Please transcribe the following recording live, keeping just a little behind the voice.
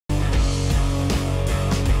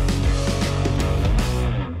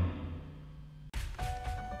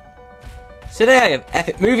Today I have an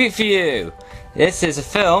epic movie for you. This is a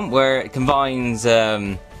film where it combines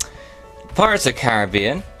Pirates of the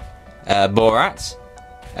Caribbean, Borat,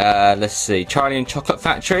 let's see, Charlie and Chocolate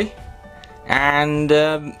Factory, and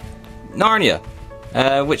Narnia,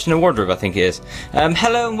 which in a wardrobe I think it is.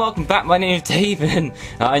 Hello and welcome back, my name is Dave and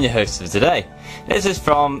I'm your host for today. This is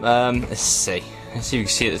from, let's see if you can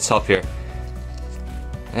see at the top here.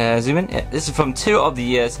 Zoom in. Yeah, this is from 2 of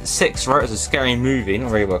the 6 writers of Scary Movie,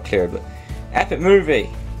 not very well clear, but epic movie.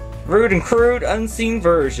 Rude and crude, unseen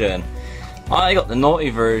version. I got the naughty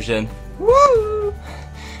version. Woo!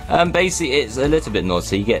 Basically, it's a little bit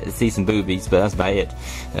naughty. You get to see some boobies, but that's about it.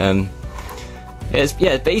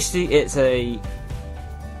 Basically, it's a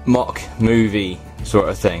mock movie sort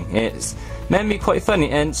of thing. It's meant to be quite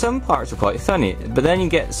funny, and some parts are quite funny, but then you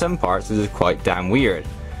get some parts that are quite damn weird.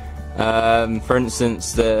 For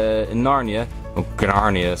instance, in Narnia, or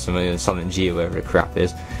Narnia, something G or whatever the crap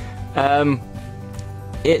is.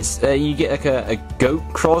 It's you get like a goat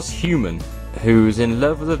cross human who's in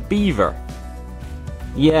love with a beaver.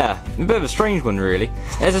 Yeah, a bit of a strange one, really.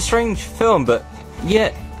 It's a strange film, but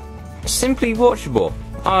yet simply watchable.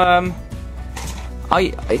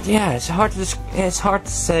 Yeah, it's hard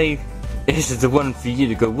to say this is the one for you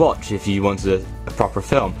to go watch if you wanted a proper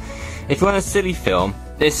film. If you want a silly film,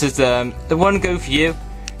 this is the one go for you.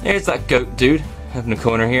 There's that goat dude up in the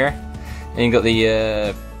corner here, and you got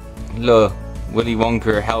the little Willy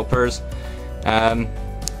Wonka helpers.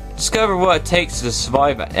 Discover what it takes to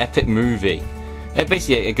survive an epic movie.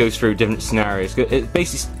 Basically, it goes through different scenarios.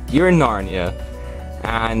 Basically, you're in Narnia,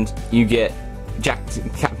 and you get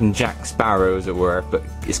Captain Jack Sparrow, as it were, but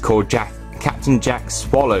it's called Captain Jack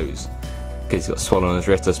Swallows because he's got a swallow on his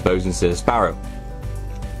wrist, I suppose, instead of Sparrow.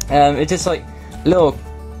 It's just like little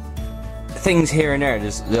things here and there,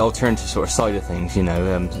 just the alternative sort of side of things, you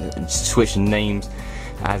know, switching names,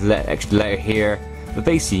 add an extra letter here, but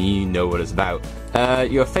basically you know what it's about.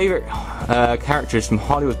 Your favourite characters from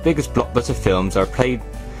Hollywood's biggest blockbuster films are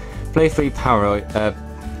playfully paranoid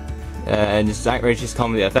and this outrageous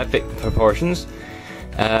comedy of epic proportions.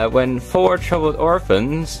 When 4 troubled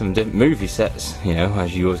orphans from different movie sets, you know,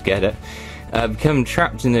 as you always get it, become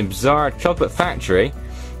trapped in a bizarre chocolate factory.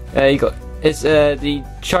 It's the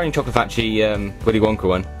Charlie and Chocolate Factory Willy Wonka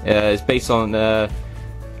one. It's based on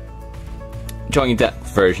Johnny Depp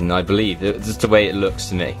version, I believe. It's just the way it looks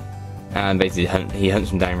to me. And basically, he hunts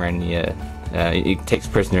them down around the. He takes a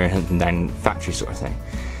prisoner and hunts them down the factory sort of thing.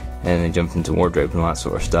 And they jump into wardrobe and all that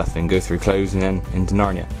sort of stuff, and go through clothes and then into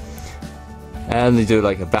Narnia. And they do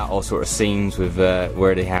like a battle sort of scenes with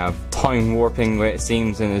where they have time warping, where it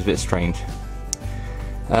seems, and it's a bit strange.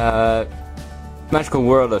 Magical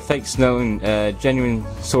world of fake snow and genuine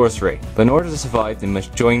sorcery. But in order to survive, they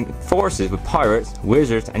must join forces with pirates,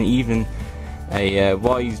 wizards, and even a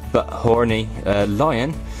wise but horny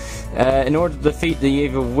lion in order to defeat the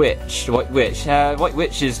evil witch, the White Witch. White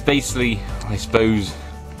Witch is basically, I suppose,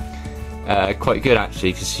 quite good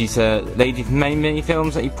actually, because she's a lady from many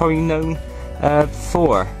films that you've probably known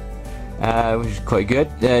before, which is quite good.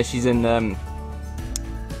 She's in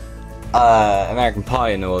American Pie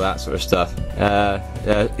and all that sort of stuff.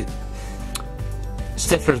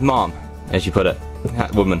 Stifler's mom, as you put it,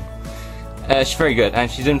 that woman. She's very good,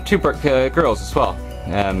 and she's in Two Broke Girls as well,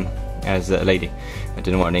 as a lady. I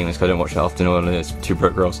don't know what her name is because I don't watch it often. All those Two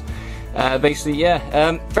Broke Girls. Basically,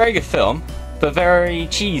 yeah, very good film, but very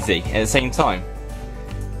cheesy at the same time.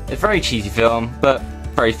 It's a very cheesy film, but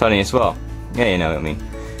very funny as well. Yeah, you know what I mean.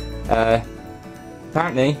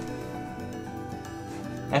 Apparently,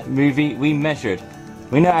 epic movie, we measured.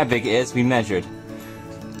 We know how big it is, we measured.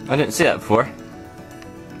 I didn't see that before.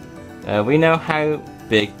 We know how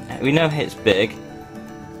big, we know it's big,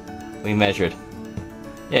 we measured.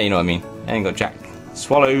 Yeah, you know what I mean. And got Jack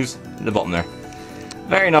Swallows at the bottom there.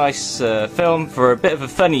 Very nice film for a bit of a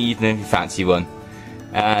funny evening if you fancy one.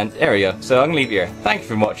 And there we go, so I'm going to leave you here. Thank you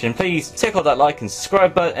for watching. Please tickle that like and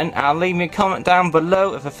subscribe button, and leave me a comment down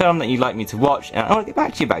below of a film that you'd like me to watch, and I'll get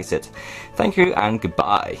back to you about it. Thank you and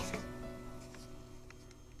goodbye.